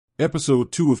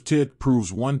Episode 2 of Ted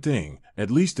proves one thing, at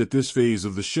least at this phase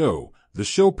of the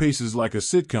show paces like a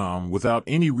sitcom without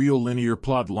any real linear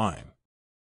plot line.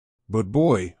 But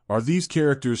boy, are these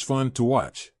characters fun to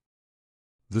watch.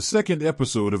 The second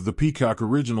episode of the Peacock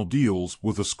original deals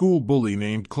with a school bully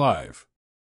named Clive.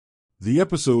 The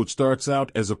episode starts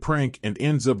out as a prank and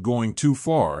ends up going too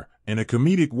far, in a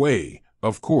comedic way,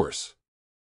 of course.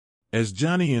 As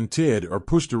Johnny and Ted are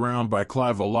pushed around by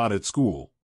Clive a lot at school.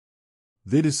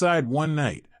 They decide one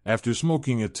night, after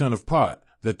smoking a ton of pot,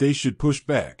 that they should push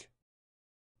back.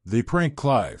 They prank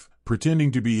Clive,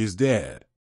 pretending to be his dad.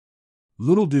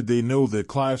 Little did they know that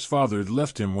Clive's father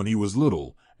left him when he was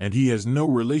little, and he has no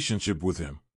relationship with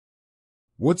him.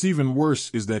 What's even worse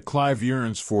is that Clive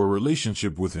yearns for a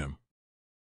relationship with him.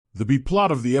 The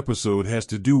B-plot of the episode has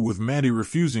to do with Maddie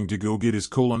refusing to go get his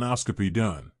colonoscopy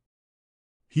done.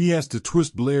 He has to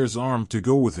twist Blair's arm to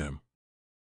go with him.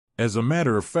 As a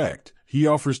matter of fact, he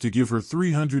offers to give her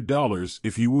 $300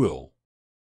 if he will.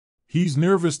 He's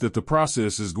nervous that the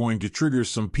process is going to trigger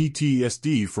some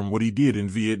PTSD from what he did in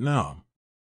Vietnam.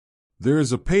 There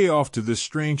is a payoff to this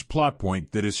strange plot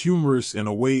point that is humorous in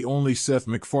a way only Seth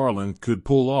MacFarlane could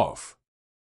pull off.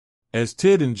 As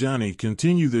Ted and Johnny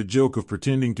continue their joke of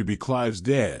pretending to be Clive's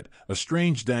dad, a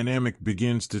strange dynamic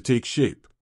begins to take shape.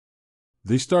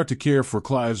 They start to care for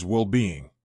Clive's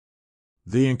well-being.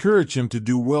 They encourage him to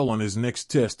do well on his next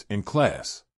test in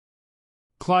class.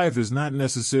 Clive is not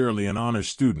necessarily an honor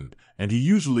student, and he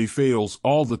usually fails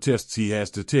all the tests he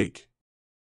has to take.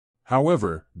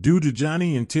 However, due to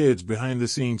Johnny and Ted's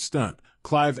behind-the-scenes stunt,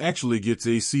 Clive actually gets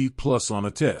a C+ on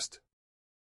a test.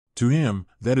 To him,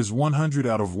 that is 100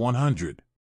 out of 100.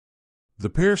 The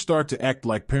pair start to act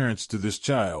like parents to this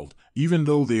child, even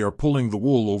though they are pulling the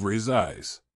wool over his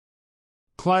eyes.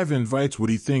 Clive invites what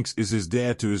he thinks is his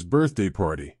dad to his birthday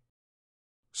party.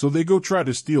 So they go try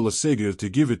to steal a Sega to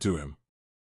give it to him.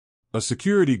 A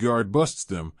security guard busts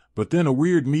them, but then a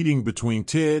weird meeting between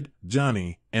Ted,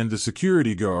 Johnny, and the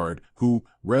security guard, who,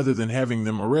 rather than having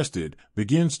them arrested,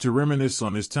 begins to reminisce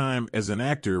on his time as an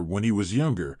actor when he was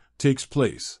younger, takes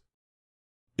place.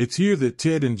 It's here that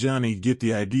Ted and Johnny get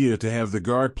the idea to have the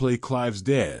guard play Clive's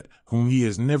dad, whom he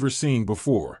has never seen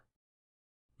before.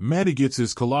 Maddie gets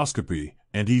his coloscopy,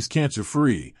 and he's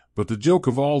cancer-free, but the joke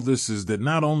of all this is that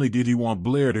not only did he want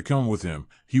Blair to come with him,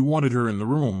 he wanted her in the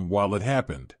room while it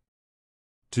happened.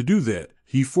 To do that,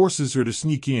 he forces her to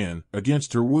sneak in,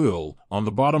 against her will, on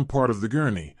the bottom part of the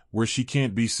gurney, where she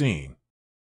can't be seen.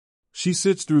 She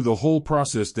sits through the whole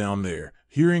process down there,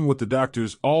 hearing what the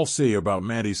doctors all say about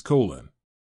Maddie's colon.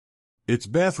 It's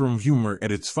bathroom humor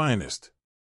at its finest.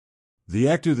 The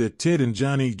actor that Ted and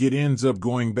Johnny get ends up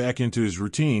going back into his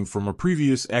routine from a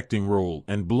previous acting role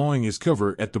and blowing his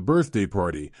cover at the birthday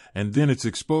party, and then it's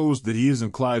exposed that he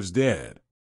isn't Clive's dad.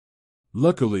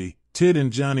 Luckily, Ted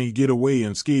and Johnny get away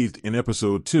unscathed in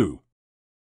episode 2.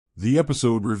 The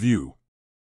episode review.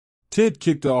 Ted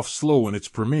kicked off slow in its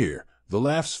premiere. The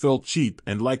laughs felt cheap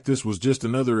and like this was just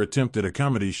another attempt at a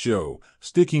comedy show,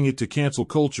 sticking it to cancel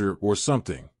culture or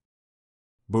something.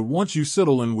 But once you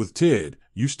settle in with Ted,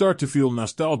 you start to feel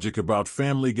nostalgic about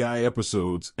Family Guy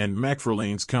episodes and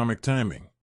MacFarlane's comic timing.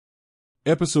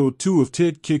 Episode 2 of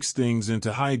Ted kicks things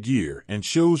into high gear and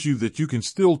shows you that you can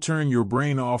still turn your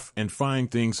brain off and find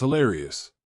things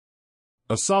hilarious.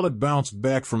 A solid bounce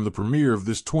back from the premiere of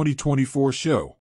this 2024 show.